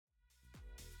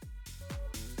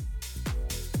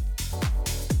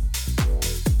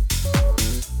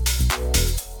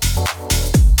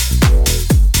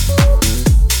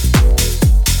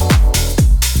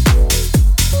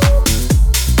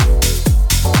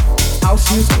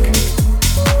music?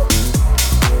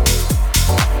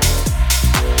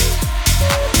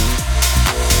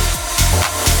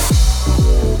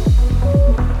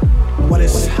 What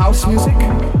is house music?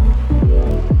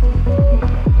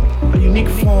 A unique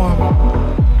form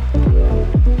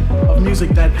of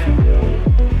music that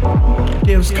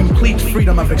gives complete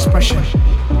freedom of expression.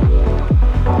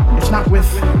 It's not with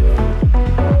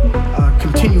a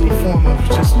continual form of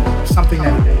just something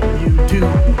that you do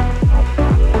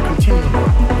continually.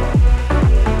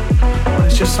 But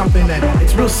it's just something that,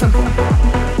 it's real simple,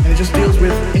 and it just deals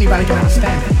with anybody can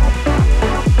understand it.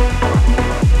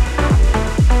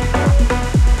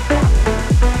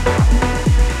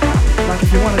 Like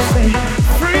if you want to say